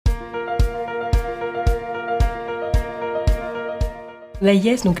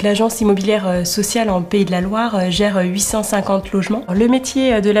L'AIS, donc l'agence immobilière sociale en Pays de la Loire, gère 850 logements. Le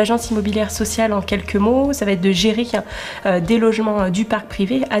métier de l'agence immobilière sociale, en quelques mots, ça va être de gérer des logements du parc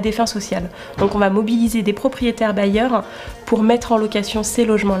privé à des fins sociales. Donc on va mobiliser des propriétaires bailleurs pour mettre en location ces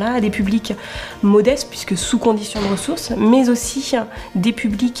logements-là à des publics modestes, puisque sous conditions de ressources, mais aussi des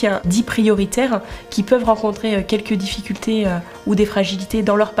publics dits prioritaires qui peuvent rencontrer quelques difficultés ou des fragilités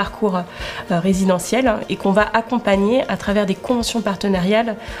dans leur parcours résidentiel et qu'on va accompagner à travers des conventions partenariales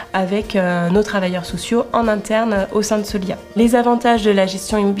avec nos travailleurs sociaux en interne au sein de SOLIHA. Les avantages de la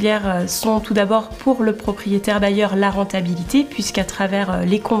gestion immobilière sont tout d'abord pour le propriétaire bailleur la rentabilité, puisqu'à travers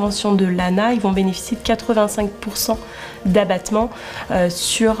les conventions de l'ANA, ils vont bénéficier de 85% d'abattement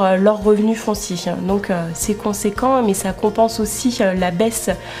sur leurs revenus fonciers. Donc c'est conséquent, mais ça compense aussi la baisse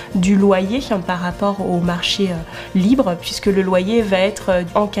du loyer par rapport au marché libre, puisque le loyer va être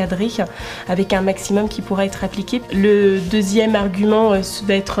encadré avec un maximum qui pourra être appliqué. Le deuxième argument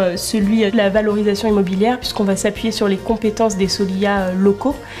va être celui de la valorisation immobilière, puisqu'on va s'appuyer sur les compétences des SOLIHA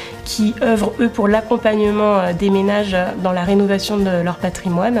locaux qui œuvrent, eux, pour l'accompagnement des ménages dans la rénovation de leur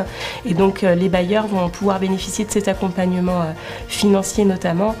patrimoine. Et donc les bailleurs vont pouvoir bénéficier de cet accompagnement financier,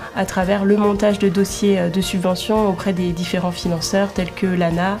 notamment à travers le montage de dossiers de subvention auprès des différents financeurs tels que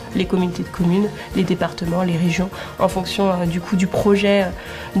l'ANA, les communautés de communes, les départements, les régions, en fonction du coût du projet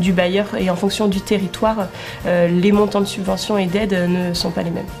du bailleur et en fonction du territoire. Les montants de subvention et d'aide ne sont pas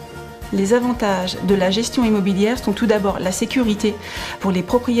les mêmes. Les avantages de la gestion immobilière sont tout d'abord la sécurité pour les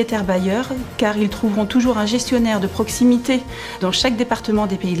propriétaires bailleurs, car ils trouveront toujours un gestionnaire de proximité dans chaque département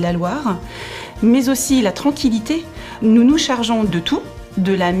des Pays de la Loire, mais aussi la tranquillité. Nous nous chargeons de tout,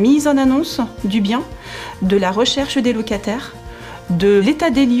 de la mise en annonce du bien, de la recherche des locataires, de l'état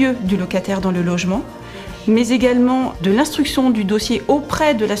des lieux du locataire dans le logement, mais également de l'instruction du dossier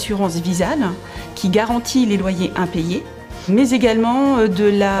auprès de l'assurance Visale, qui garantit les loyers impayés, mais également de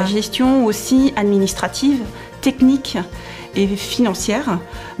la gestion aussi administrative, technique et financière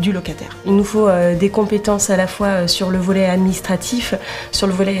du locataire. Il nous faut des compétences à la fois sur le volet administratif, sur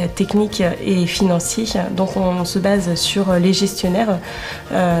le volet technique et financier. Donc on se base sur les gestionnaires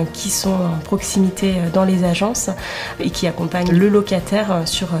qui sont en proximité dans les agences et qui accompagnent le locataire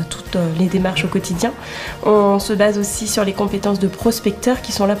sur toutes les démarches au quotidien. On se base aussi sur les compétences de prospecteurs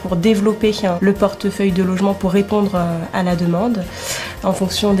qui sont là pour développer le portefeuille de logement pour répondre à la demande. En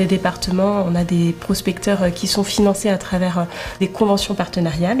fonction des départements, on a des prospecteurs qui sont financés à travers des conventions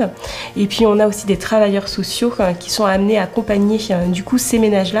partenariales. Et puis on a aussi des travailleurs sociaux qui sont amenés à accompagner du coup ces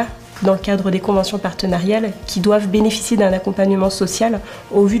ménages-là dans le cadre des conventions partenariales qui doivent bénéficier d'un accompagnement social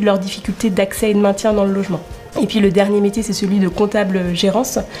au vu de leurs difficultés d'accès et de maintien dans le logement. Et puis le dernier métier, c'est celui de comptable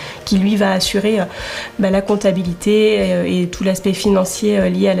gérance qui lui va assurer la comptabilité et tout l'aspect financier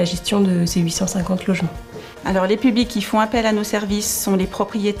lié à la gestion de ces 850 logements. Alors les publics qui font appel à nos services sont les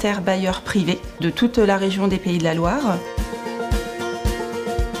propriétaires bailleurs privés de toute la région des Pays de la Loire.